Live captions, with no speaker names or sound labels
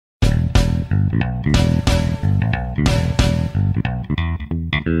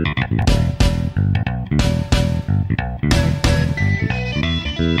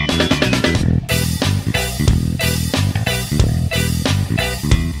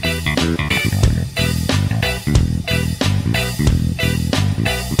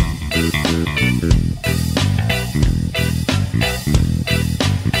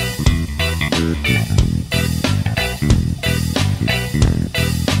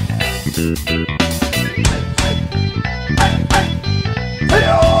And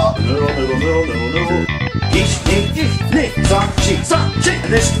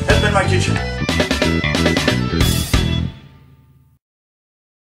this has been my kitchen.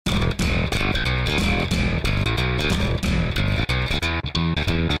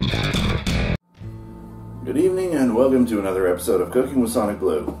 Good evening and welcome to another episode of Cooking with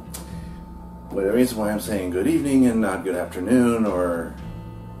SonicBlu. Well, the reason why I'm saying good evening and not good afternoon, or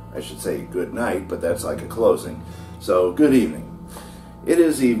I should say good night, but that's like a closing. So, good evening. It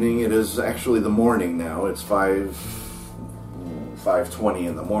is evening. It is actually the morning now. It's 5:20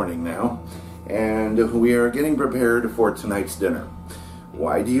 in the morning now, and we are getting prepared for tonight's dinner.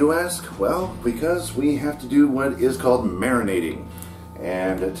 Why do you ask? Well, because we have to do what is called marinating.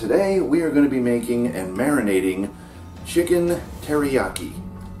 And today we are going to be making and marinating chicken teriyaki.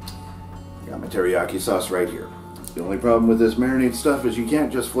 Got my teriyaki sauce right here. The only problem with this marinade stuff is you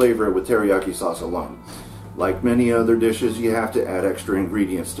can't just flavor it with teriyaki sauce alone. Like many other dishes, you have to add extra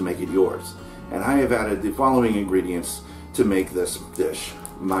ingredients to make it yours. And I have added the following ingredients to make this dish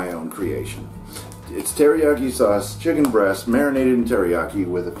my own creation. It's teriyaki sauce, chicken breast, marinated in teriyaki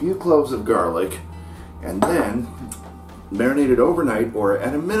with a few cloves of garlic, and then marinated overnight, or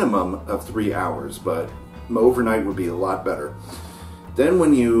at a minimum of 3 hours, but overnight would be a lot better. Then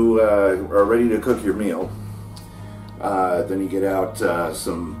when you are ready to cook your meal, then you get out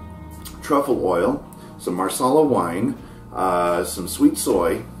some truffle oil, some marsala wine, some sweet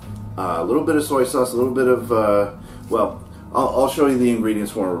soy, a little bit of soy sauce, a little bit of, well, I'll show you the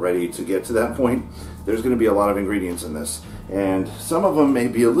ingredients when we're ready to get to that point. There's going to be a lot of ingredients in this, and some of them may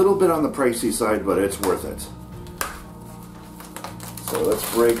be a little bit on the pricey side, but it's worth it. So let's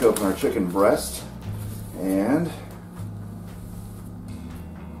break open our chicken breast, and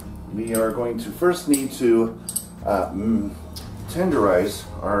we are going to first need to tenderize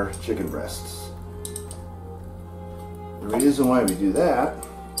our chicken breasts. The reason why we do that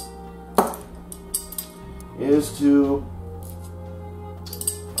is to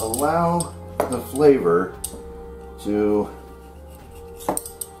allow the flavor to...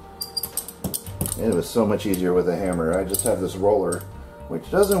 It was so much easier with a hammer. I just have this roller, which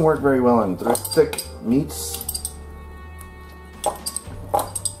doesn't work very well on thick meats,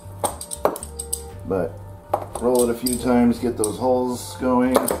 but roll it a few times, get those holes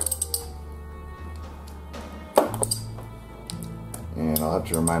going, and I'll have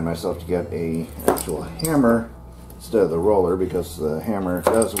to remind myself to get an actual hammer instead of the roller, because the hammer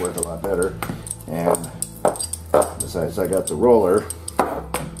does work a lot better. And besides, I got the roller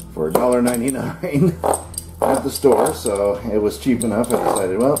for $1.99 at the store, so it was cheap enough. I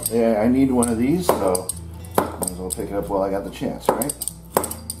decided, well, yeah, I need one of these, so might as well pick it up while I got the chance, right?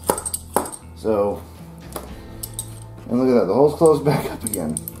 So, and look at that, the hole's closed back up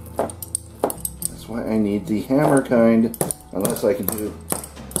again. That's why I need the hammer kind, unless I can do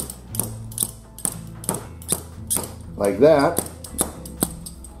like that.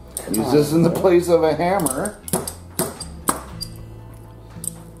 Use this in the place of a hammer.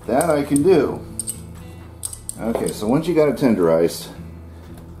 That I can do. Okay, so once you got it tenderized,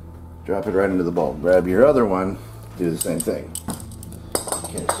 drop it right into the bowl. Grab your other one, do the same thing.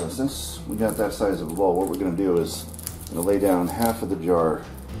 Okay, so since we got that size of a bowl, what we're going to do is I'm going to lay down half of the jar of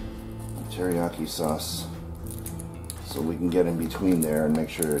teriyaki sauce so we can get in between there and make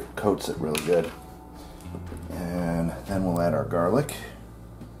sure it coats it really good. And then we'll add our garlic.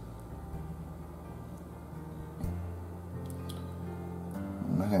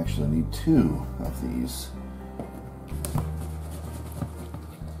 I might actually need 2 of these.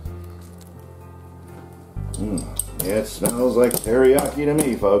 It smells like teriyaki to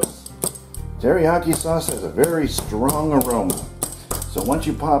me, folks. Teriyaki sauce has a very strong aroma. So once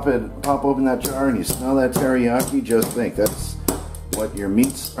you pop open that jar and you smell that teriyaki, just think that's what your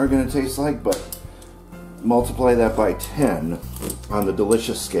meats are going to taste like, but multiply that by 10 on the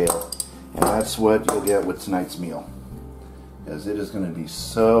delicious scale, and that's what you'll get with tonight's meal. Because it is going to be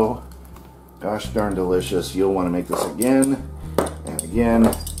so gosh darn delicious. You'll want to make this again and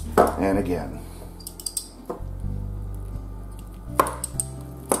again and again.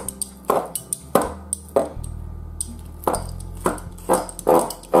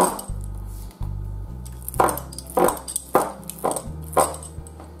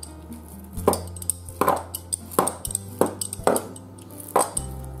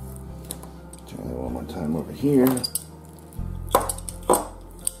 Try that one more time over here.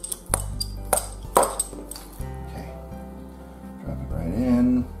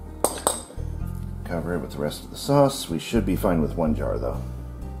 Cover it with the rest of the sauce. We should be fine with 1 jar though.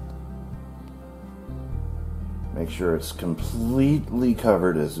 Make sure it's completely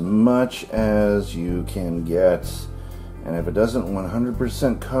covered as much as you can get. And if it doesn't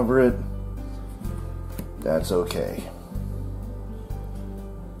 100% cover it, that's okay.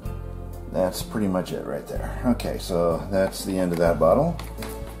 That's pretty much it right there. Okay, so that's the end of that bottle.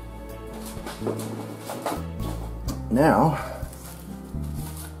 Now,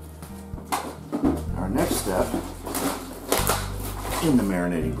 our next step in the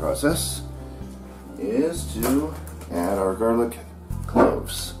marinating process is to add our garlic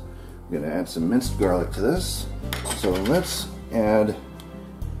cloves. I'm going to add some minced garlic to this. So let's add,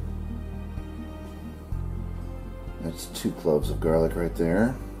 that's 2 cloves of garlic right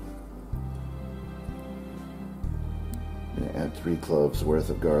there. I'm going to add 3 cloves worth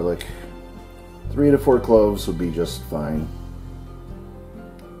of garlic. 3 to 4 cloves would be just fine.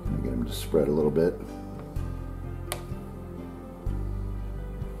 Get them to spread a little bit.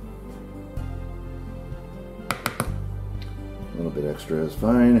 A little bit extra is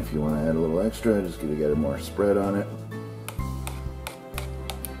fine. If you want to add a little extra, just to get more spread on it.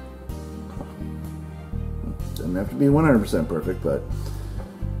 Doesn't have to be 100% perfect, but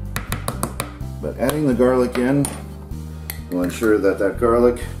adding the garlic in will ensure that that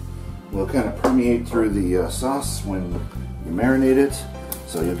garlic will kind of permeate through the sauce when you marinate it,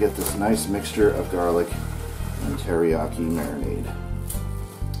 so you'll get this nice mixture of garlic and teriyaki marinade.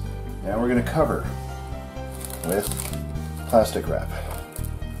 Now we're going to cover with plastic wrap.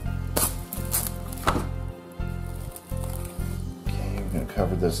 Okay, we're going to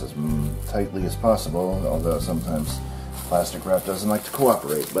cover this as tightly as possible, although sometimes plastic wrap doesn't like to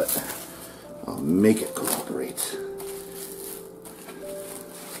cooperate, but I'll make it cooperate.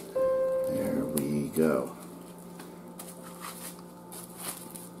 There we go.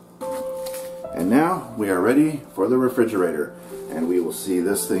 And now we are ready for the refrigerator, and we will see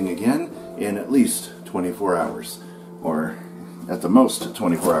this thing again in at least 24 hours, or at the most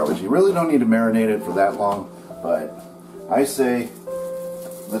 24 hours. You really don't need to marinate it for that long, but I say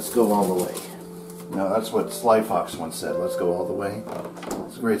let's go all the way. Now that's what Sly Fox once said, let's go all the way.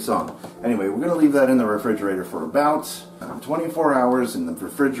 It's a great song. Anyway, we're going to leave that in the refrigerator for about 24 hours in the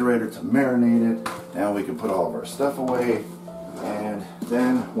refrigerator to marinate it. Now we can put all of our stuff away, and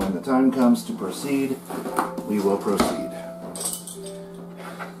then when the time comes to proceed, we will proceed.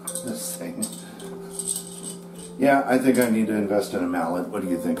 This thing. Yeah, I think I need to invest in a mallet. What do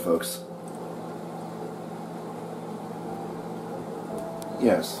you think, folks?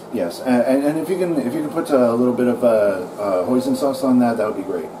 Yes, yes, and if you can put a little bit of hoisin sauce on that, that would be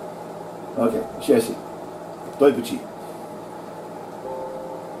great. Okay, Jesse, Doi Puchi.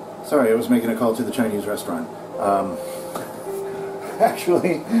 Sorry, I was making a call to the Chinese restaurant.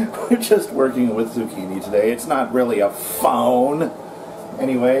 Actually, we're just working with zucchini today. It's not really a phone.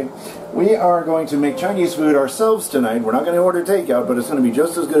 Anyway, we are going to make Chinese food ourselves tonight. We're not going to order takeout, but it's going to be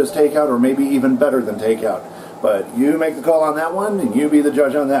just as good as takeout, or maybe even better than takeout. But you make the call on that one, and you be the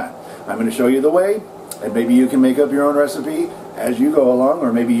judge on that. I'm going to show you the way, and maybe you can make up your own recipe as you go along,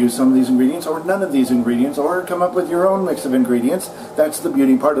 or maybe use some of these ingredients, or none of these ingredients, or come up with your own mix of ingredients. That's the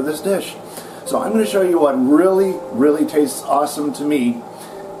beauty part of this dish. So I'm going to show you what really, really tastes awesome to me,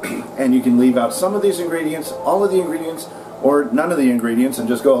 and you can leave out some of these ingredients, all of the ingredients, or none of the ingredients, and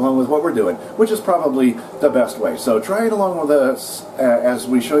just go along with what we're doing, which is probably the best way. So try it along with us as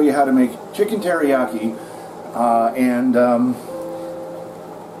we show you how to make chicken teriyaki,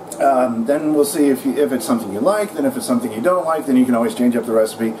 then we'll see if it's something you like. Then if it's something you don't like, then you can always change up the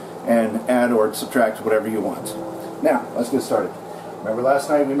recipe and add or subtract whatever you want. Now, let's get started. Remember last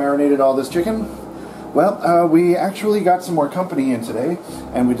night we marinated all this chicken? Well, we actually got some more company in today,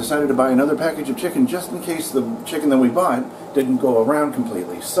 and we decided to buy another package of chicken just in case the chicken that we bought didn't go around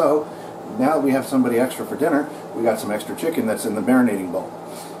completely. So, now that we have somebody extra for dinner, we got some extra chicken that's in the marinating bowl.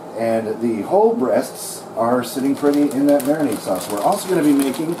 And the whole breasts are sitting pretty in that marinade sauce. We're also going to be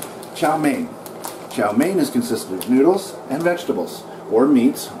making chow mein. Chow mein is consistent of noodles and vegetables, or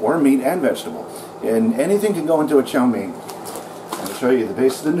meat and vegetable. And anything can go into a chow mein. I'll show you the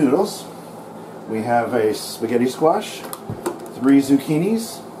base of the noodles. We have a spaghetti squash, 3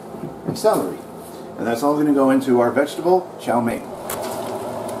 zucchinis, and celery. And that's all going to go into our vegetable chow mein.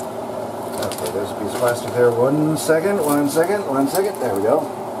 Okay, there's a piece of plastic there. One second. There we go.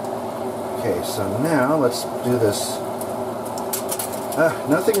 Okay, so now let's do this.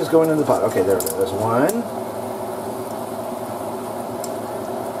 Nothing is going in the pot. Okay, there we go. There's 1.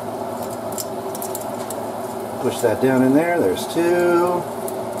 Push that down in there. There's 2.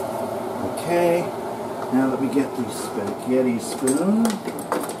 Okay, now let me get the spaghetti spoon.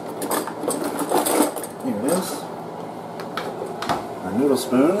 Here it is. Our noodle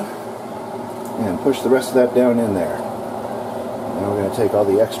spoon. and push the rest of that down in there. Now we're going to take all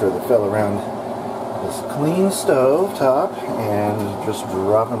the extra that fell around this clean stove top and just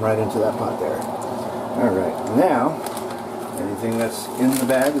drop them right into that pot there. Alright, now anything that's in the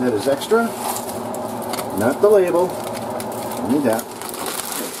bag that is extra, not the label, don't need that.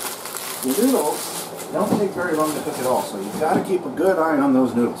 The noodles don't take very long to cook at all, so you've got to keep a good eye on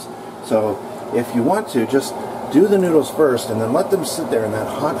those noodles. So if you want to, just do the noodles first and then let them sit there in that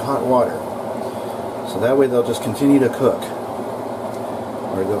hot, hot water. So that way they'll just continue to cook,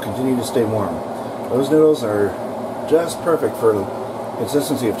 or they'll continue to stay warm. Those noodles are just perfect for the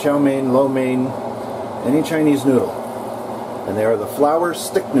consistency of chow mein, lo mein, any Chinese noodle. And they are the flour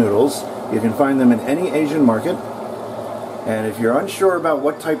stick noodles. You can find them in any Asian market. And if you're unsure about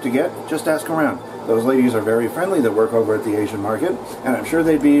what type to get, just ask around. Those ladies are very friendly that work over at the Asian market, and I'm sure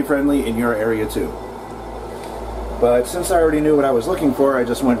they'd be friendly in your area too. But since I already knew what I was looking for, I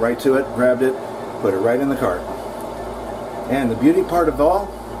just went right to it, grabbed it, put it right in the cart. And the beauty part of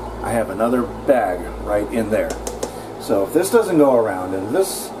all, I have another bag right in there. So if this doesn't go around and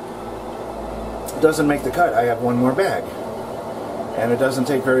this doesn't make the cut, I have one more bag. And it doesn't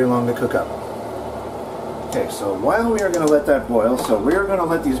take very long to cook up. Okay, so while we are going to let that boil, so we are going to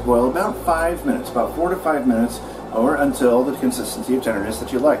let these boil about 5 minutes, about 4 to 5 minutes, or until the consistency of tenderness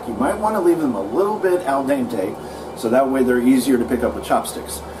that you like. You might want to leave them a little bit al dente, so that way they're easier to pick up with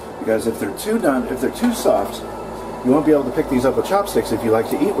chopsticks. Because if they're too soft, you won't be able to pick these up with chopsticks if you like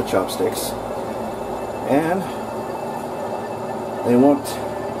to eat with chopsticks. And they won't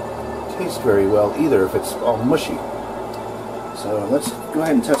taste very well either if it's all mushy. So let's go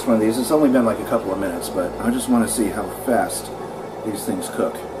ahead and test one of these. It's only been like a couple of minutes, but I just want to see how fast these things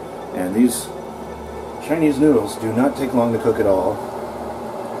cook. And these Chinese noodles do not take long to cook at all.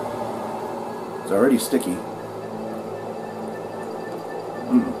 It's already sticky.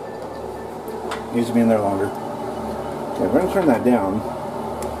 Needs to be in there longer. Okay, we're going to turn that down.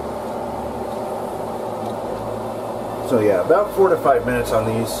 So yeah, about 4 to 5 minutes on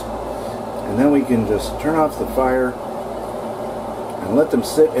these. And then we can just turn off the fire and let them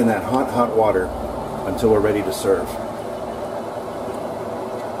sit in that hot, hot water until we're ready to serve.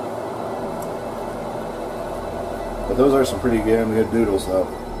 But those are some pretty damn good noodles though.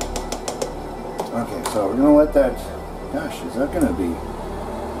 Okay, so we're going to let that, gosh, is that going to be,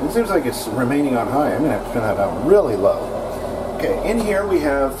 it seems like it's remaining on high. I'm going to have to turn that down really low. Okay, in here we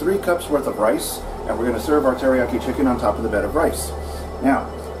have 3 cups worth of rice, and we're going to serve our teriyaki chicken on top of the bed of rice. Now,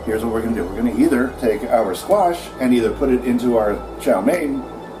 here's what we're going to do. We're going to either take our squash and either put it into our chow mein,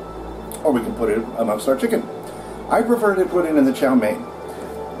 or we can put it amongst our chicken. I prefer to put it in the chow mein,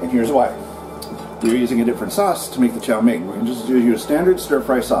 and here's why. We're using a different sauce to make the chow mein. We're going to just use standard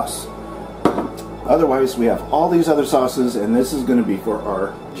stir-fry sauce. Otherwise, we have all these other sauces, and this is going to be for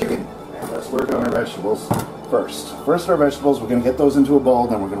our chicken. And let's work on our vegetables first. First, our vegetables, we're going to get those into a bowl,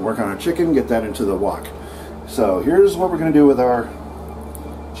 then we're going to work on our chicken, get that into the wok. So here's what we're going to do with our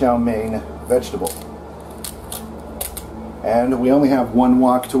chow mein vegetable. And we only have 1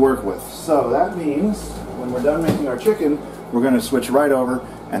 wok to work with. So that means when we're done making our chicken, we're going to switch right over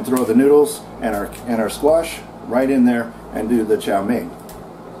and throw the noodles and our squash right in there and do the chow mein.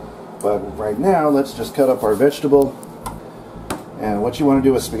 But right now, let's just cut up our vegetable. And what you want to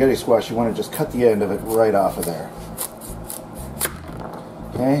do with spaghetti squash, you want to just cut the end of it right off of there.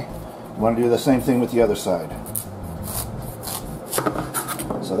 Okay? You want to do the same thing with the other side.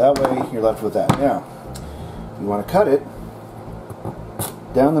 So that way, you're left with that. Now, you want to cut it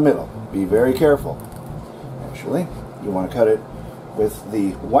down the middle. Be very careful. Actually, you want to cut it with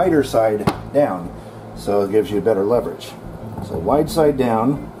the wider side down, so it gives you better leverage. So wide side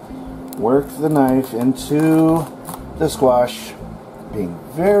down. Work the knife into the squash, being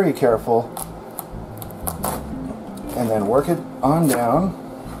very careful, and then work it on down.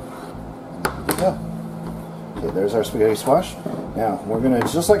 Yeah. Okay, there's our spaghetti squash. Now, we're going to,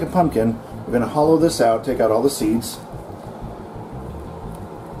 just like a pumpkin, we're going to hollow this out, take out all the seeds,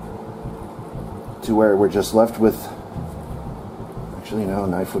 to where we're just left with, actually no, a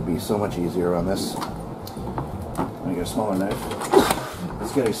knife would be so much easier on this. Let me get a smaller knife.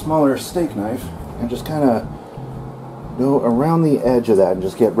 Let's get a smaller steak knife and just kind of go around the edge of that and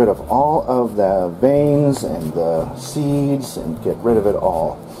just get rid of all of the veins and the seeds and get rid of it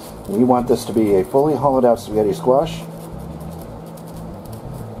all. We want this to be a fully hollowed out spaghetti squash.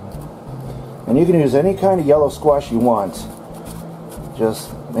 And you can use any kind of yellow squash you want.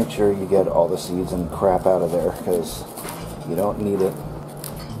 Just make sure you get all the seeds and crap out of there because you don't need it.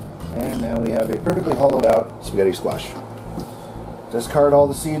 And now we have a perfectly hollowed out spaghetti squash. Discard all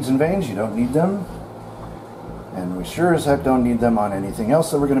the seeds and veins, you don't need them. And we sure as heck don't need them on anything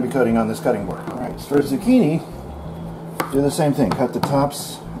else that we're going to be cutting on this cutting board. Alright, so for zucchini, do the same thing. Cut the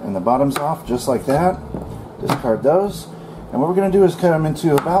tops and the bottoms off just like that. Discard those. And what we're going to do is cut them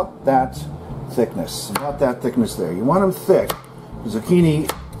into about that thickness. About that thickness there. You want them thick. The zucchini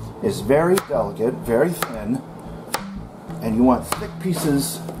is very delicate, very thin. And you want thick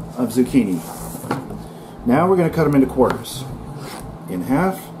pieces of zucchini. Now we're going to cut them into quarters. In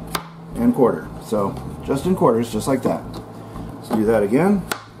half and quarter. So just in quarters, just like that. Let's do that again.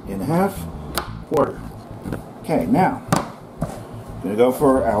 In half, quarter. Okay, now I'm going to go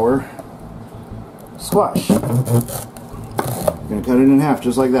for our squash. I'm going to cut it in half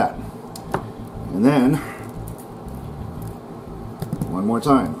just like that. And then one more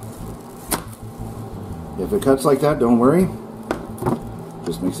time. If it cuts like that, don't worry.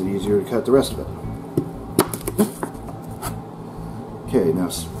 Just makes it easier to cut the rest of it. Okay, now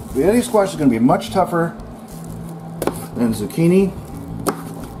spaghetti squash is going to be much tougher than zucchini.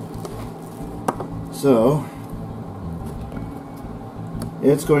 So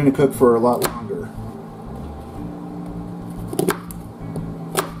it's going to cook for a lot longer.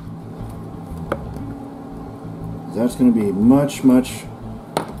 That's going to be much, oops,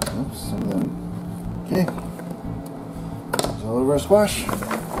 some of them. Okay. It's all over our squash.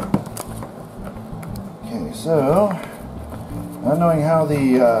 Okay, so not knowing how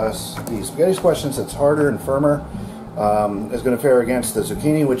the spaghetti squash, since it's harder and firmer, is going to fare against the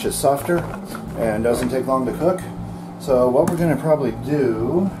zucchini, which is softer and doesn't take long to cook. So what we're going to probably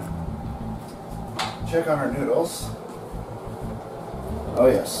do, check on our noodles. Oh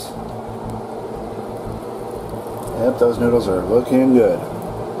yes. Yep, those noodles are looking good.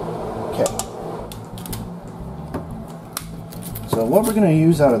 Okay. So what we're going to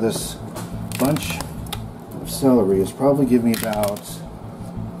use out of this bunch of celery is probably give me about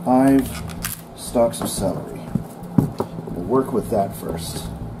 5 stalks of celery. We'll work with that first.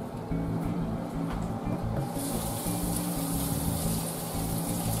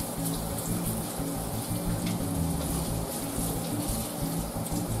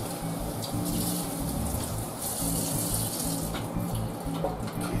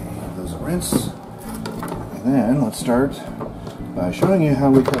 Rinse, and then let's start by showing you how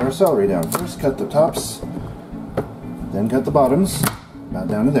we cut our celery down. First cut the tops, then cut the bottoms, about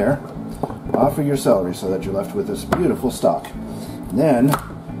down to there, off of your celery so that you're left with this beautiful stalk. And then,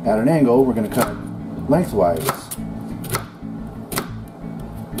 at an angle, we're going to cut lengthwise.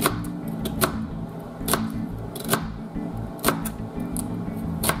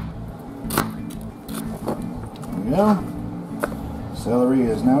 There we go. Celery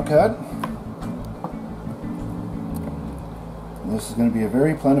is now cut. This is going to be a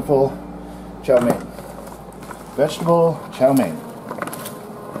very plentiful chow mein. Vegetable chow mein.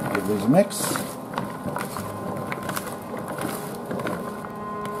 Give these a mix.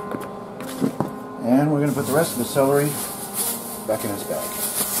 And we're going to put the rest of the celery back in its bag.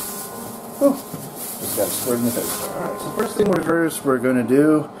 Whew. Just got it squared in the face. Alright, so first thing we're going to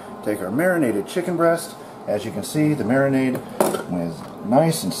do, take our marinated chicken breast. As you can see, the marinade was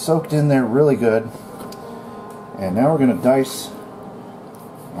nice and soaked in there really good. And now we're going to dice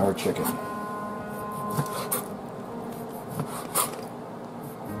our chicken.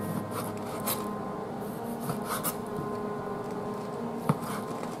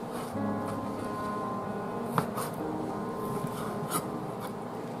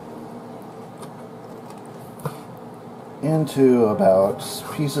 Into about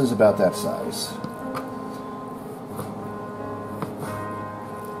pieces about that size.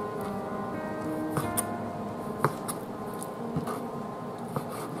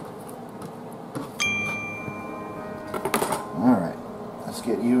 Alright, let's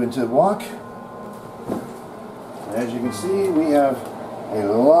get you into the wok. As you can see, we have a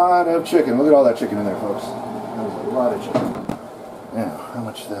lot of chicken. Look at all that chicken in there, folks. That was a lot of chicken. Now, how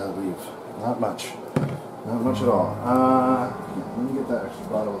much did that leave? Not much. Not much at all. Let me get that extra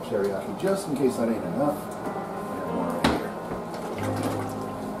bottle of teriyaki just in case that ain't enough. I have more right here.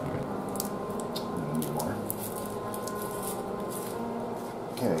 Need more.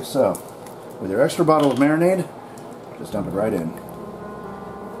 Okay, so with your extra bottle of marinade, just dump it right in.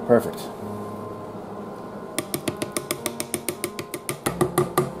 Perfect.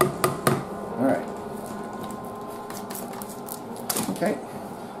 Alright. Okay.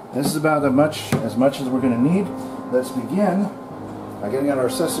 This is about as much as we're going to need. Let's begin by getting out our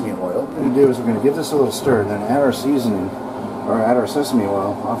sesame oil. What we're going to do is we're going to give this a little stir, then add our seasoning, or add our sesame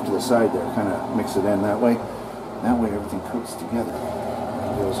oil off to the side there. Kind of mix it in that way. That way everything cooks together.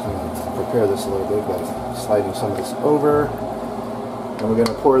 I'm just going to prepare this a little bit by sliding some of this over. And we're going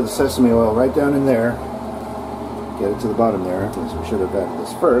to pour the sesame oil right down in there. get it to the bottom there, because we should have added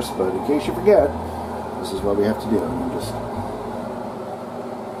this first, but in case you forget, this is what we have to do. Just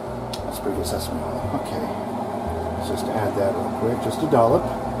sprinkle sesame oil. Okay, let's just add that real quick, just a dollop,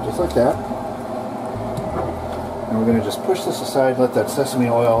 just like that. And we're going to just push this aside, let that sesame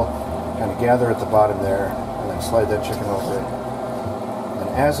oil kind of gather at the bottom there, and then slide that chicken over it. And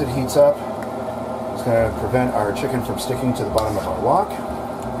as it heats up, it's going to prevent our chicken from sticking to the bottom of our wok.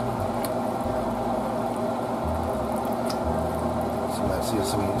 So let's see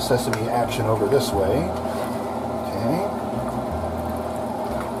some sesame action over this way. Okay.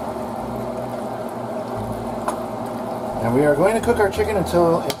 And we are going to cook our chicken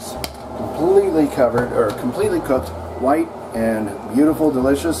until it's completely covered, or completely cooked, white and beautiful,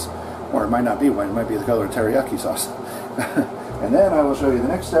 delicious. Or it might not be white, it might be the color of teriyaki sauce. And then I will show you the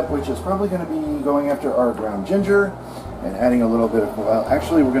next step, which is probably going to be going after our ground ginger and adding a little bit of, well,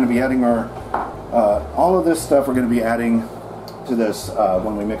 actually we're going to be adding our, all of this stuff we're going to be adding to this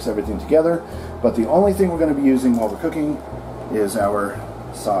when we mix everything together. But the only thing we're going to be using while we're cooking is our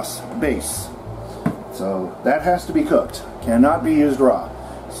sauce base. So that has to be cooked, cannot be used raw.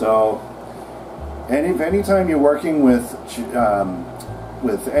 So, and if anytime you're working with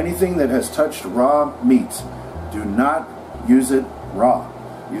anything that has touched raw meat, do not use it raw.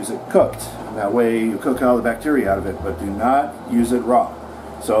 Use it cooked. That way you cook all the bacteria out of it, but do not use it raw.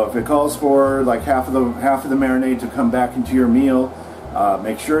 So if it calls for like half of the marinade to come back into your meal,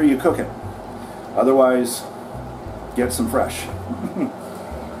 make sure you cook it. Otherwise, get some fresh.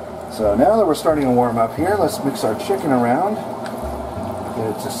 So now that we're starting to warm up here, let's mix our chicken around. Get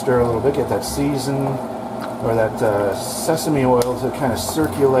it to stir a little bit, get that season or that sesame oil to kind of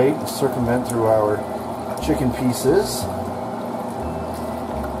circulate and circumvent through our chicken pieces.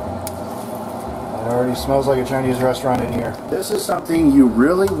 It already smells like a Chinese restaurant in here. This is something you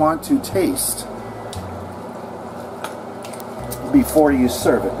really want to taste before you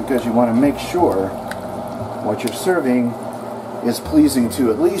serve it, because you want to make sure what you're serving is pleasing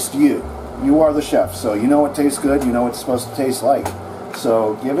to at least you. You are the chef, so you know what tastes good, you know what it's supposed to taste like.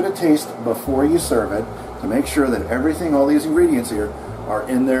 So give it a taste before you serve it to make sure that everything, all these ingredients here, are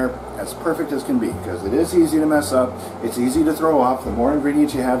in there as perfect as can be, because it is easy to mess up, it's easy to throw off. The more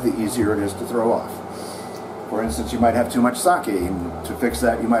ingredients you have, the easier it is to throw off. For instance, you might have too much sake, and to fix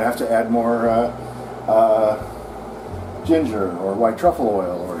that you might have to add more ginger or white truffle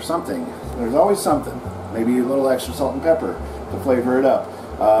oil or something. There's always something. Maybe a little extra salt and pepper to flavor it up.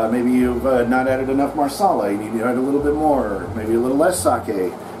 Maybe you've not added enough marsala, you need to add a little bit more. Maybe a little less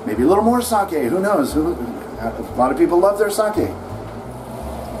sake, maybe a little more sake, who knows? A lot of people love their sake.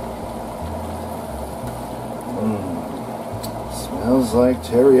 Smells like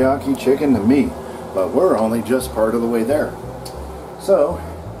teriyaki chicken to me, but we're only just part of the way there. So,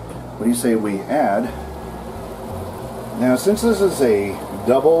 what do you say we add? Now, since this is a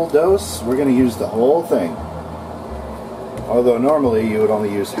double dose, we're going to use the whole thing. Although normally you would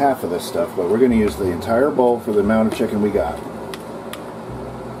only use half of this stuff, but we're going to use the entire bowl for the amount of chicken we got.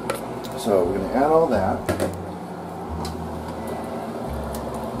 So we're going to add all that.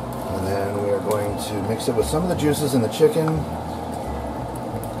 And then we are going to mix it with some of the juices in the chicken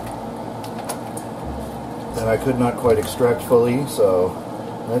that I could not quite extract fully. So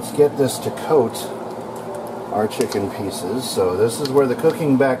let's get this to coat our chicken pieces. So this is where the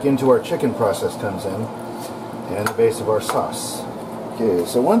cooking back into our chicken process comes in, and the base of our sauce. Okay,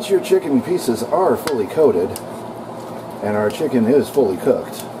 so once your chicken pieces are fully coated and our chicken is fully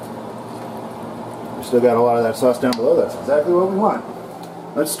cooked, we still got a lot of that sauce down below. That's exactly what we want.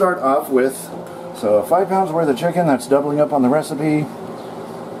 Let's start off with, so 5 pounds worth of chicken, that's doubling up on the recipe.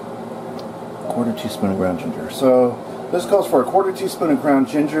 1/4 teaspoon of ground ginger. So this calls for a 1/4 teaspoon of ground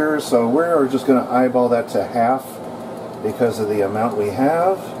ginger, so we're just going to eyeball that to half because of the amount we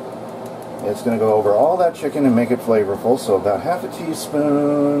have. It's going to go over all that chicken and make it flavorful, so about half a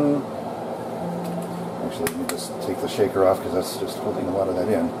teaspoon. Actually, let me just take the shaker off because that's just holding a lot of that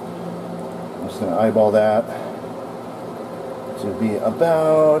in. I'm just going to eyeball that to be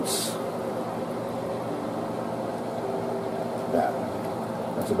about that.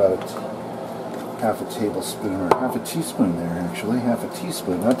 That's about half a tablespoon, or half a teaspoon there, actually. Half a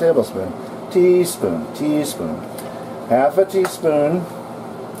teaspoon, not tablespoon. Teaspoon. Half a teaspoon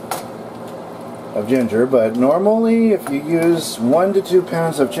of ginger, but normally if you use 1 to 2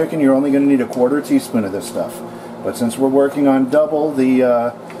 pounds of chicken, you're only going to need a 1/4 teaspoon of this stuff. But since we're working on double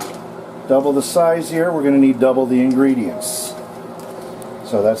the size here, we're going to need double the ingredients.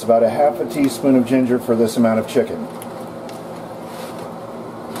 So that's about a half a teaspoon of ginger for this amount of chicken.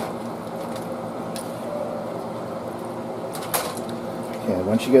 Okay,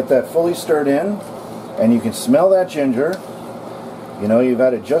 once you get that fully stirred in, And you can smell that ginger. You know, you've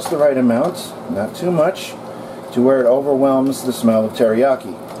added just the right amount, not too much, to where it overwhelms the smell of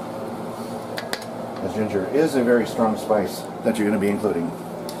teriyaki. Because ginger is a very strong spice that you're going to be including.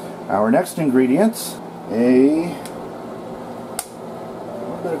 Our next ingredient, a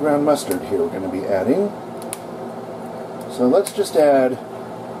little bit of ground mustard here we're going to be adding. So let's just add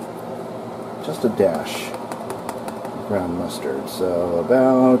just a dash of ground mustard. So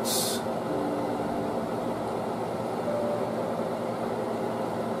about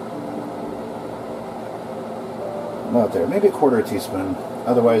there, maybe a quarter teaspoon.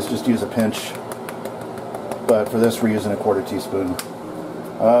 Otherwise, just use a pinch. But for this, we're using a quarter teaspoon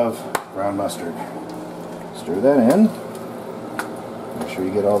of ground mustard. Stir that in. Make sure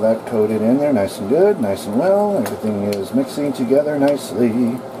you get all that coated in there nice and good, nice and well. Everything is mixing together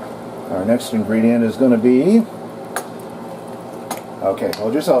nicely. Our next ingredient is going to be, okay,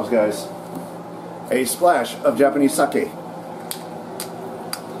 hold yourselves guys, a splash of Japanese sake.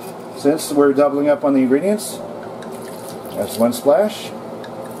 Since we're doubling up on the ingredients, that's one splash.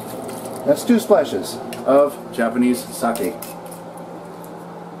 That's two splashes of Japanese sake.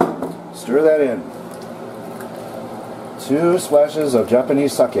 Stir that in. 2 splashes of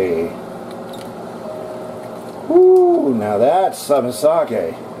Japanese sake. Ooh, now that's some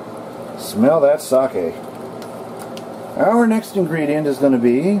sake. Smell that sake. Our next ingredient is going to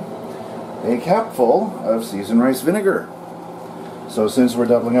be a capful of seasoned rice vinegar. So since we're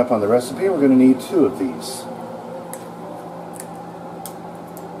doubling up on the recipe, we're going to need 2 of these.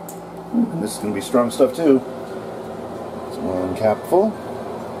 And this is going to be strong stuff too. So 1 capful.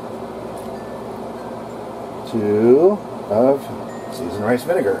 2 of seasoned rice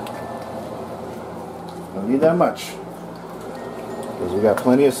vinegar. Don't need that much, because we got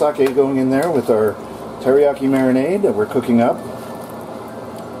plenty of sake going in there with our teriyaki marinade that we're cooking up,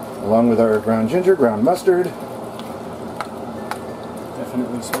 along with our ground ginger, ground mustard.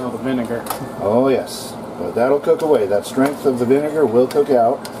 Definitely smell the vinegar. Oh yes, but that'll cook away. That strength of the vinegar will cook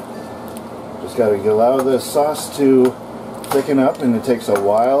out. Just got to allow the sauce to thicken up, and it takes a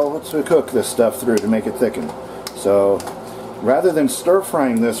while to cook this stuff through to make it thicken. So rather than stir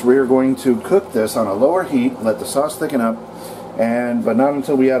frying this, we're going to cook this on a lower heat, let the sauce thicken up, but not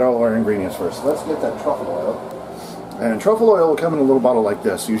until we add all our ingredients first. Let's get that truffle oil. And truffle oil will come in a little bottle like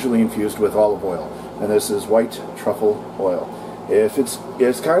this, usually infused with olive oil. And this is white truffle oil. It's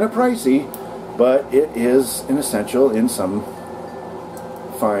kind of pricey, but it is an essential in some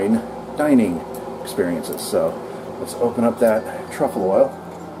fine dining experiences. So let's open up that truffle oil.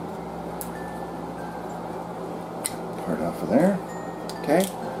 Part off of there. Okay.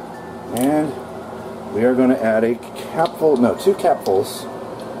 And we are going to add a capful, no, 2 capfuls.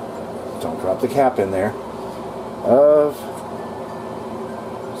 Don't drop the cap in there. Of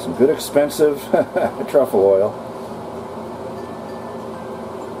some good expensive truffle oil.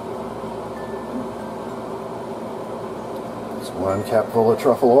 It's 1 capful of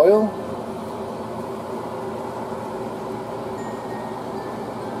truffle oil.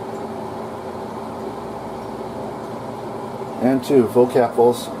 And 2 full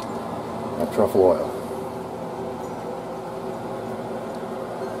capfuls of truffle oil.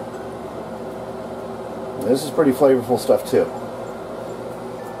 And this is pretty flavorful stuff too.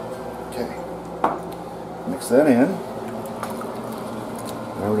 Okay, mix that in.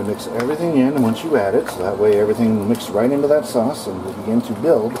 Remember to mix everything in once you add it, so that way everything will mix right into that sauce, and we'll begin to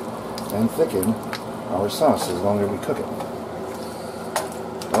build and thicken our sauce as long as we cook it.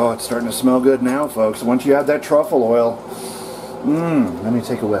 Oh, it's starting to smell good now, folks. Once you add that truffle oil, let me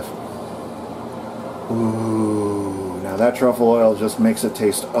take a whiff. Ooh, now that truffle oil just makes it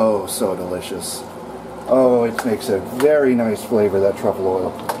taste oh so delicious. Oh, it makes a very nice flavor, that truffle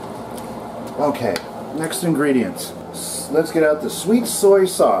oil. Okay, next ingredients. Let's get out the sweet soy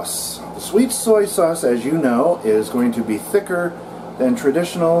sauce. The sweet soy sauce, as you know, is going to be thicker than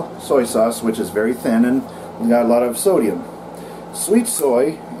traditional soy sauce, which is very thin and got a lot of sodium. Sweet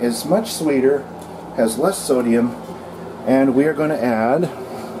soy is much sweeter, has less sodium, and we are going to add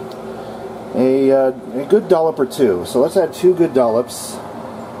a good dollop or 2. So let's add 2 good dollops.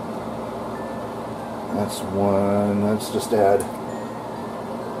 That's 1. Let's just add.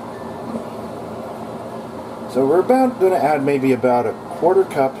 So we're about going to add maybe about a 1/4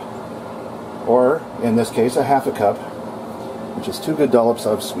 cup, or in this case a 1/2 cup, which is 2 good dollops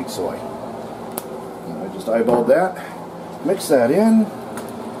of sweet soy. And I just eyeballed that. Mix that in.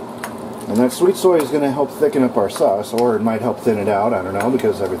 And that sweet soy is going to help thicken up our sauce, or it might help thin it out, I don't know,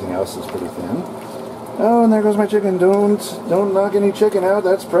 because everything else is pretty thin. Oh, and there goes my chicken. Don't knock any chicken out.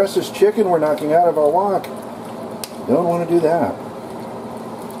 That's precious chicken we're knocking out of our wok. Don't want to do that.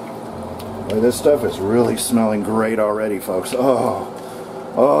 Boy, this stuff is really smelling great already, folks.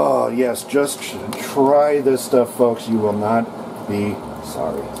 Oh, yes, just try this stuff, folks. You will not be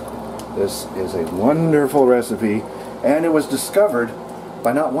sorry. This is a wonderful recipe, and it was discovered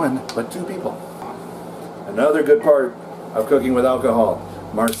by not one, but two people. Another good part of cooking with alcohol,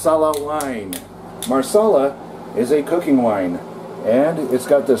 Marsala wine. Marsala is a cooking wine, and it's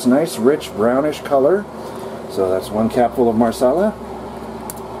got this nice rich brownish color. So that's 1 capful of Marsala,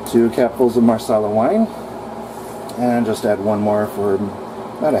 2 capfuls of Marsala wine, and just add 1 more for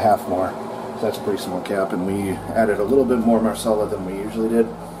about a half more. So that's a pretty small cap, and we added a little bit more Marsala than we usually did.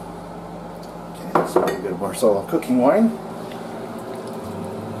 Okay, that's a pretty good Marsala cooking wine.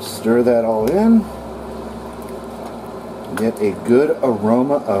 Stir that all in. Get a good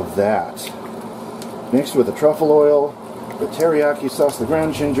aroma of that. Mixed with the truffle oil, the teriyaki sauce, the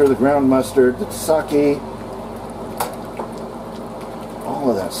ground ginger, the ground mustard, the sake, all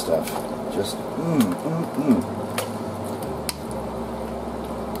of that stuff. Just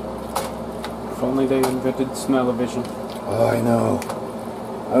If only they invented smell-o-vision. Oh, I know.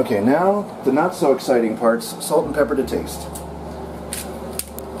 Okay, now the not so exciting parts, salt and pepper to taste.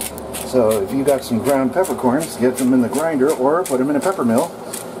 So if you got some ground peppercorns, get them in the grinder or put them in a pepper mill,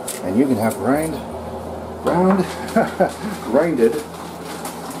 and you can have grinded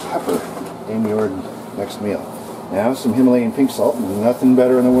pepper in your next meal. Now some Himalayan pink salt. Nothing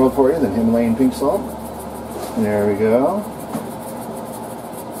better in the world for you than Himalayan pink salt. There we go.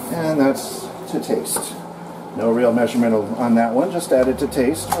 And that's to taste. No real measurement on that one. Just add it to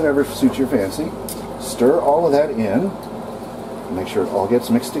taste, whatever suits your fancy. Stir all of that in. Make sure it all gets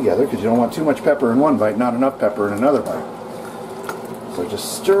mixed together, because you don't want too much pepper in one bite, not enough pepper in another bite. So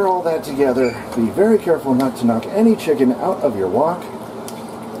just stir all that together. Be very careful not to knock any chicken out of your wok.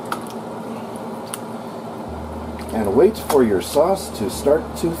 And wait for your sauce to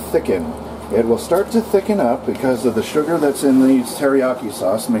start to thicken. It will start to thicken up because of the sugar that's in the teriyaki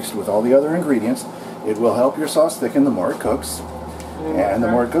sauce mixed with all the other ingredients. It will help your sauce thicken the more it cooks. And the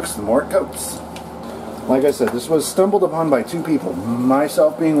more it cooks, the more it coats. Like I said, this was stumbled upon by two people,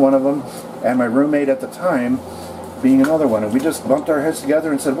 myself being one of them, and my roommate at the time being another one. And we just bumped our heads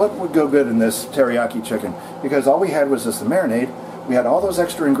together and said, what would go good in this teriyaki chicken? Because all we had was just the marinade. We had all those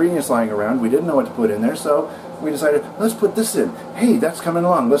extra ingredients lying around. We didn't know what to put in there, so we decided, let's put this in. Hey, that's coming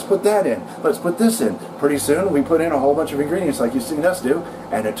along. Let's put that in. Let's put this in. Pretty soon, we put in a whole bunch of ingredients like you've seen us do,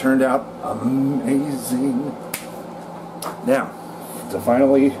 and it turned out amazing. Now, to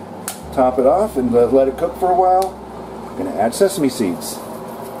finally top it off and let it cook for a while, I'm going to add sesame seeds.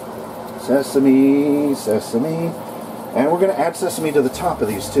 Sesame, sesame. And we're going to add sesame to the top of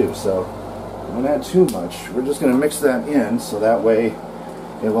these too, so I don't add too much. We're just going to mix that in so that way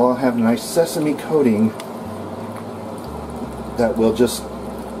it will have a nice sesame coating that will just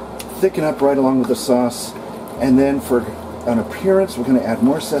thicken up right along with the sauce. And then for an appearance, we're going to add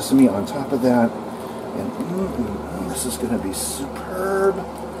more sesame on top of that. And this is going to be superb.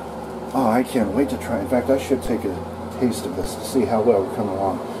 Oh, I can't wait to try. In fact, I should take a taste of this to see how well we're coming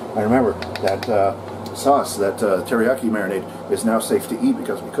along. I remember that sauce, that teriyaki marinade, is now safe to eat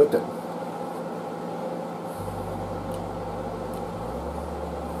because we cooked it.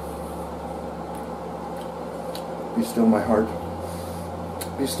 Be still my heart.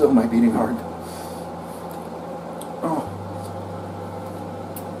 Be still my beating heart. Oh,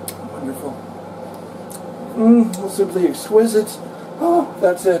 wonderful. Simply exquisite. Oh,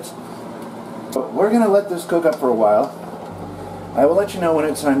 that's it. We're going to let this cook up for a while. I will let you know when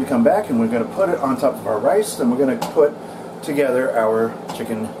it's time to come back, and we're going to put it on top of our rice, and we're going to put together our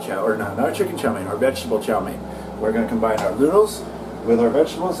chicken chow, or not our chicken chow mein, our vegetable chow mein. We're going to combine our noodles with our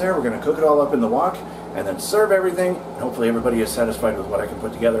vegetables there. We're going to cook it all up in the wok, and then serve everything. Hopefully everybody is satisfied with what I can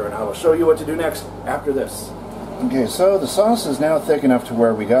put together, and I will show you what to do next after this. Okay, so the sauce is now thick enough to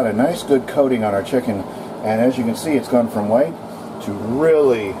where we got a nice good coating on our chicken, and as you can see, it's gone from white to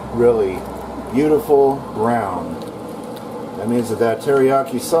really, really beautiful brown. That means that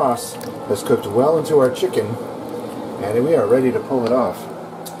teriyaki sauce has cooked well into our chicken, and we are ready to pull it off.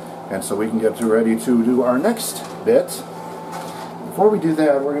 And so we can get ready to do our next bit. Before we do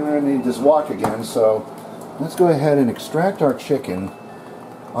that, we're going to need this wok again, so let's go ahead and extract our chicken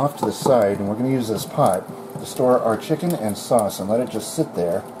off to the side, and we're going to use this pot to store our chicken and sauce and let it just sit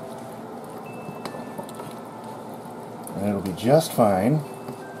there. And it'll be just fine,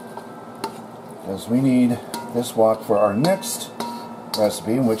 because we need this wok for our next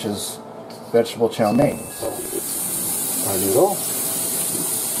recipe, which is vegetable chow mein. Our noodle.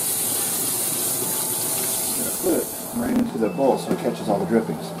 Put it right into the bowl so it catches all the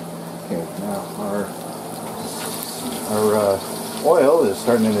drippings. Okay, now our oil is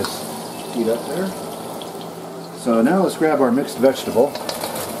starting to heat up there. So now let's grab our mixed vegetable,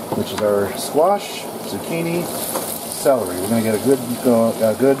 which is our squash, zucchini, celery. We're going to get a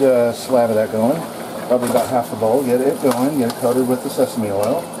good slab of that going. Probably about half the bowl. Get it going, get it coated with the sesame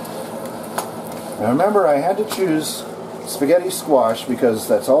oil. Now remember, I had to choose spaghetti squash because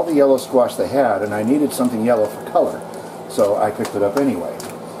that's all the yellow squash they had, and I needed something yellow for color. So I picked it up anyway.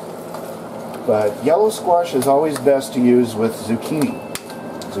 But yellow squash is always best to use with zucchini.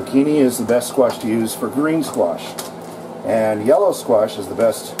 Zucchini is the best squash to use for green squash. And yellow squash is the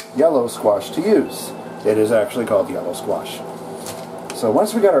best yellow squash to use. It is actually called yellow squash. So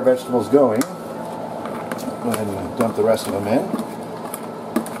once we got our vegetables going, go ahead and dump the rest of them in.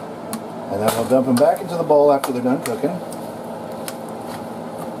 And then we'll dump them back into the bowl after they're done cooking.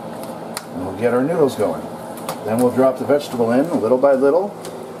 And we'll get our noodles going. Then we'll drop the vegetable in little by little,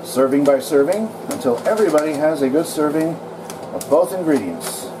 serving by serving, until everybody has a good serving of both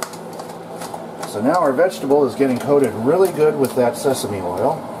ingredients. So now our vegetable is getting coated really good with that sesame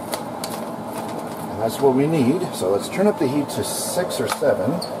oil. And that's what we need. So let's turn up the heat to 6 or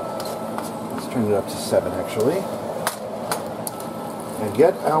 7. Let's turn it up to 7 actually. And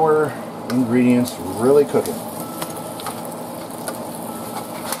get our ingredients really cooking.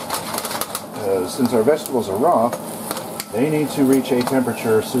 Since our vegetables are raw, they need to reach a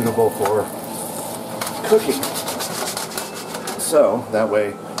temperature suitable for cooking. So that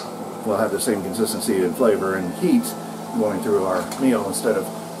way we'll have the same consistency and flavor and heat going through our meal instead of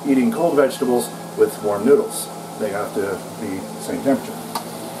eating cold vegetables with warm noodles. They have to be the same temperature.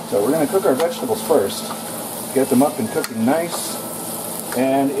 So we're going to cook our vegetables first, get them up and cooking nice.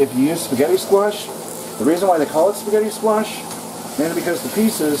 And if you use spaghetti squash, the reason why they call it spaghetti squash, mainly because the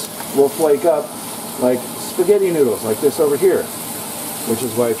pieces will flake up like spaghetti noodles, like this over here. Which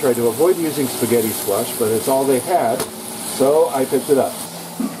is why I tried to avoid using spaghetti squash, but it's all they had, so I picked it up.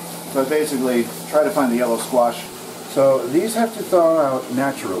 But basically, try to find the yellow squash. So these have to thaw out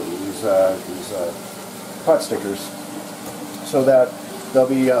naturally, these pot stickers, so that they'll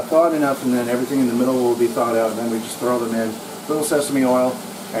be thawed enough, and then everything in the middle will be thawed out, and then we just throw them in little sesame oil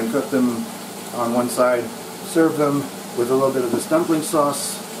and cook them on one side. Serve them with a little bit of this dumpling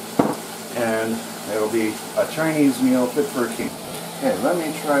sauce, and it'll be a Chinese meal fit for a king. Okay, let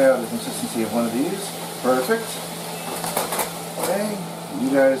me try out the consistency of one of these. Perfect. Okay, you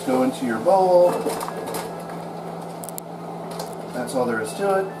guys go into your bowl. That's all there is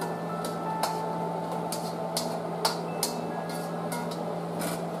to it.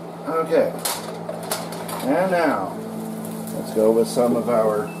 Okay, and now let's go with some of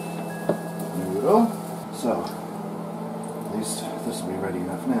our noodle. So, at least this will be ready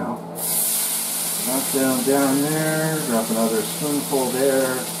enough now. Drop down there, drop another spoonful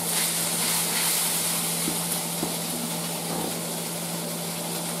there.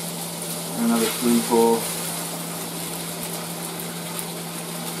 Another spoonful.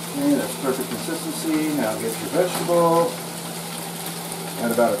 Okay, that's perfect consistency. Now get your vegetable.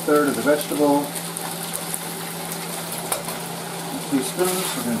 Add about 1/3 of the vegetable. 2 spoons,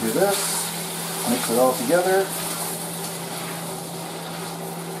 we're going to do this. Mix it all together.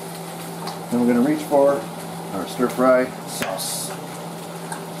 Then we're going to reach for our stir-fry sauce.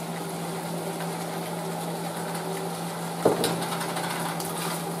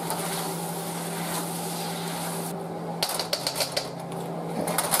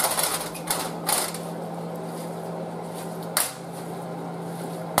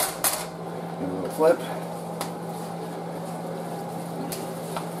 Flip.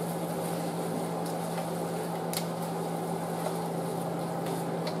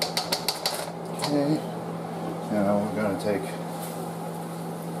 Okay, now we're going to take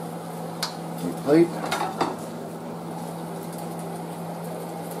a plate.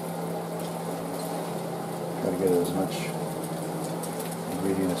 Try to get as much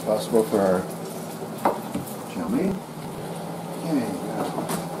ingredient as possible for our chow mein. Okay,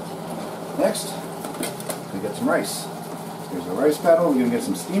 next, we get some rice. Here's a rice paddle. We're going to get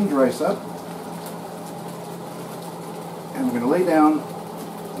some steamed rice up. And we're going to lay down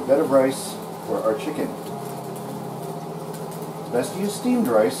a bed of rice for our chicken. It's best to use steamed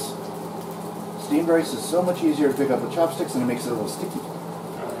rice. Steamed rice is so much easier to pick up with chopsticks and it makes it a little sticky.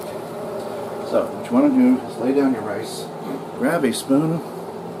 So, what you want to do is lay down your rice, grab a spoon,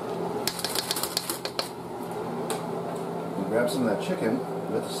 and grab some of that chicken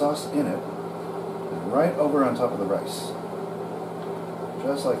with the sauce in it, and right over on top of the rice.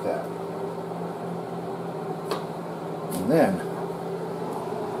 Just like that. And then,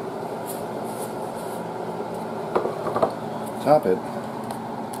 top it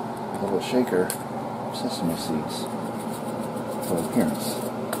with a little shaker of sesame seeds for appearance.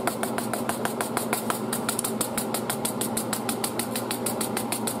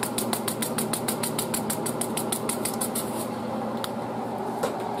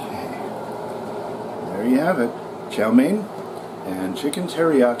 there you have it. Chow mein and chicken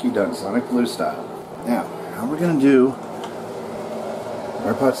teriyaki done SonicBlu style. Now, how we're going to do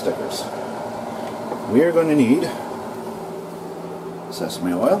our pot stickers. We are going to need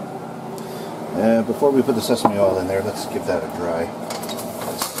sesame oil. Before we put the sesame oil in there, let's give that a dry.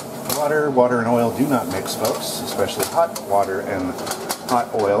 Water and oil do not mix, folks, especially hot water and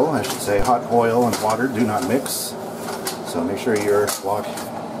hot oil. I should say hot oil and water do not mix. So make sure your wok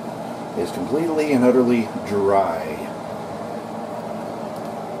is completely and utterly dry.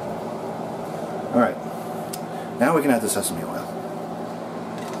 Alright, now we can add the sesame oil.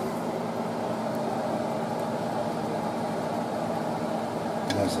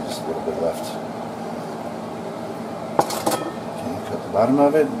 There's just a little bit left. Okay, cut the bottom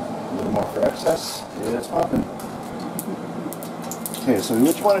of it. A little more for excess. Yeah, it's popping. Okay, so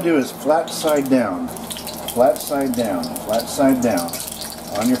what you want to do is flat side down. Flat side down. Flat side down.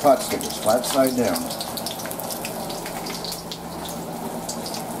 On your pot stickers. Flat side down.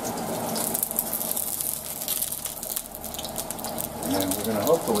 And we're going to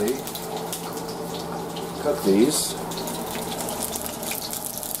hopefully cook these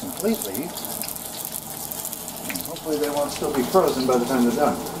completely. And hopefully they won't still be frozen by the time they're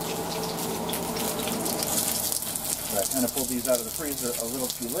done. I kind of pulled these out of the freezer a little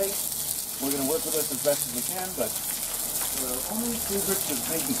too late. We're going to work with this as best as we can, but the only secret to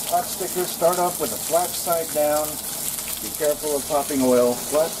making pot stickers, start off with a flat side down. Be careful of popping oil.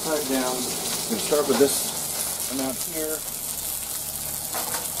 Flat side down. We're going to start with this amount here.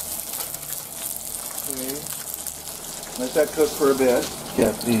 Okay. Let that cook for a bit.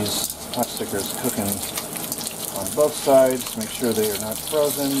 Get these pot stickers cooking on both sides. Make sure they are not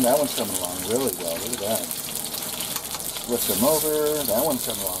frozen. That one's coming along really well. Look at that. Flip them over. That one's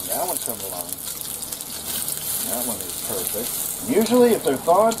coming along. That one's coming along. That one is perfect. Usually, if they're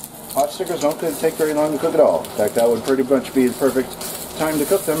thawed, pot stickers don't take very long to cook at all. In fact, that would pretty much be the perfect time to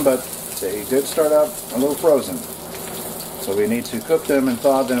cook them, but they did start out a little frozen. So we need to cook them and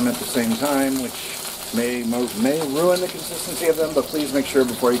thaw them at the same time, which may ruin the consistency of them, but please make sure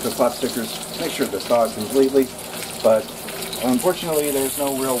before you cook pot stickers, make sure they're thawed completely. But unfortunately, there's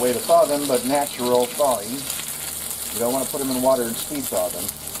no real way to thaw them but natural thawing. You don't want to put them in water and speed thaw them.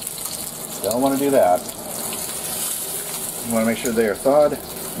 You don't want to do that. You want to make sure they are thawed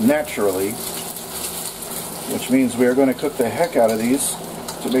naturally, which means we are going to cook the heck out of these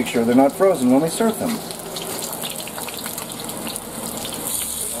to make sure they're not frozen when we serve them. I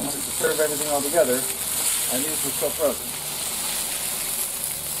wanted to serve everything all together, and these were still frozen.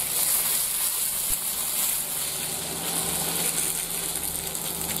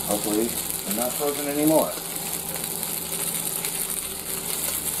 Hopefully, they're not frozen anymore.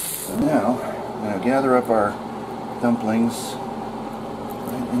 So now, I'm going to gather up our dumplings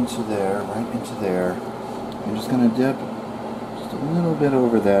right into there, right into there. I'm just going to dip just a little bit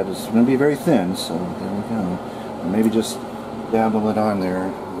over that. It's going to be very thin, so there we go. And maybe just dabble it on there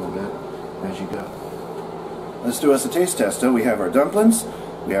a little bit as you go. Let's do us a taste test. We have our dumplings,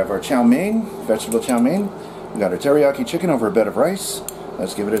 we have our chow mein, vegetable chow mein, we got our teriyaki chicken over a bed of rice.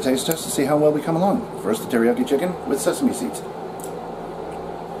 Let's give it a taste test to see how well we come along. First, the teriyaki chicken with sesame seeds.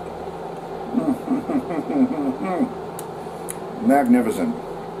 Magnificent.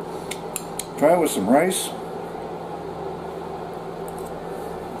 Try it with some rice.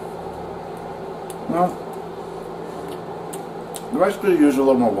 Well, the rice could use a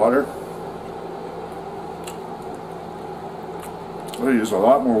little more water. We'll use a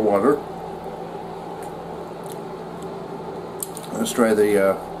lot more water. Let's try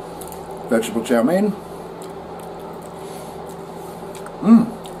the vegetable chow mein.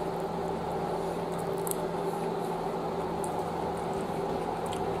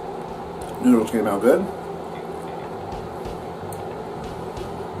 Noodles came out good.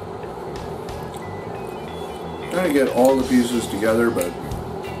 Trying to get all the pieces together, but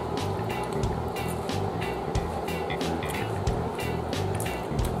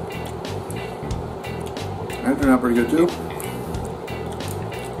that turned out pretty good too.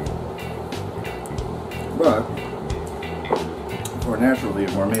 But for a natural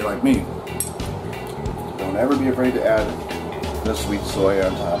gourmet like me, don't ever be afraid to add the sweet soy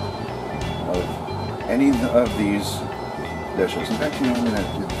on top of any of these dishes. In fact, you know, I'm going to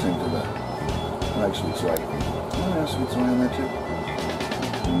do the same to the, I like sweet soy. I'm going to have sweet soy on there too.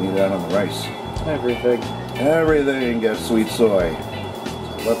 You need that on the rice. Everything. Everything gets sweet soy.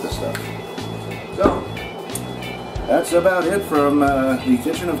 I love this stuff. So, that's about it from the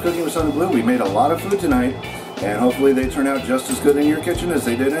kitchen of Cooking with SonicBlu. We made a lot of food tonight, and hopefully they turn out just as good in your kitchen as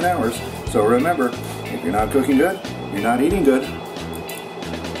they did in ours. So remember, if you're not cooking good, you're not eating good.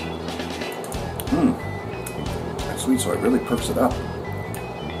 sweet, so it really perks it up.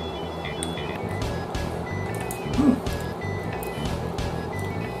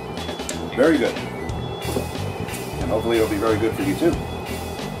 Very good. And hopefully it'll be very good for you too.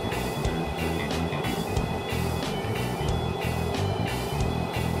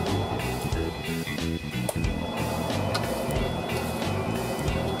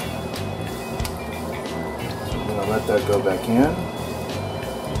 So I'm going to let that go back in.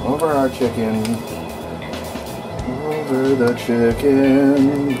 Over our chicken. Over the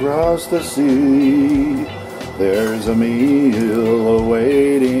chicken, across the sea. There's a meal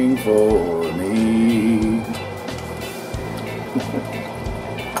awaiting for me.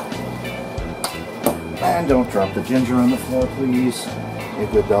 And don't drop the ginger on the floor, please. A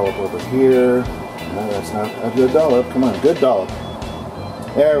good dollop over here. No, that's not a good dollop. Come on, good dollop.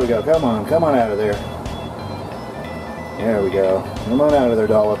 There we go. Come on out of there. There we go. Come on out of there,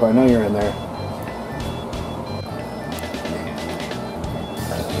 dollop. I know you're in there.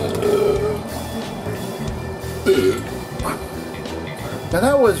 Now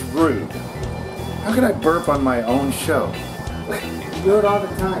that was rude. How could I burp on my own show? You do it all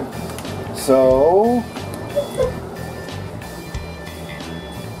the time. So...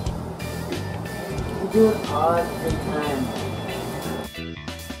 You do it all the time.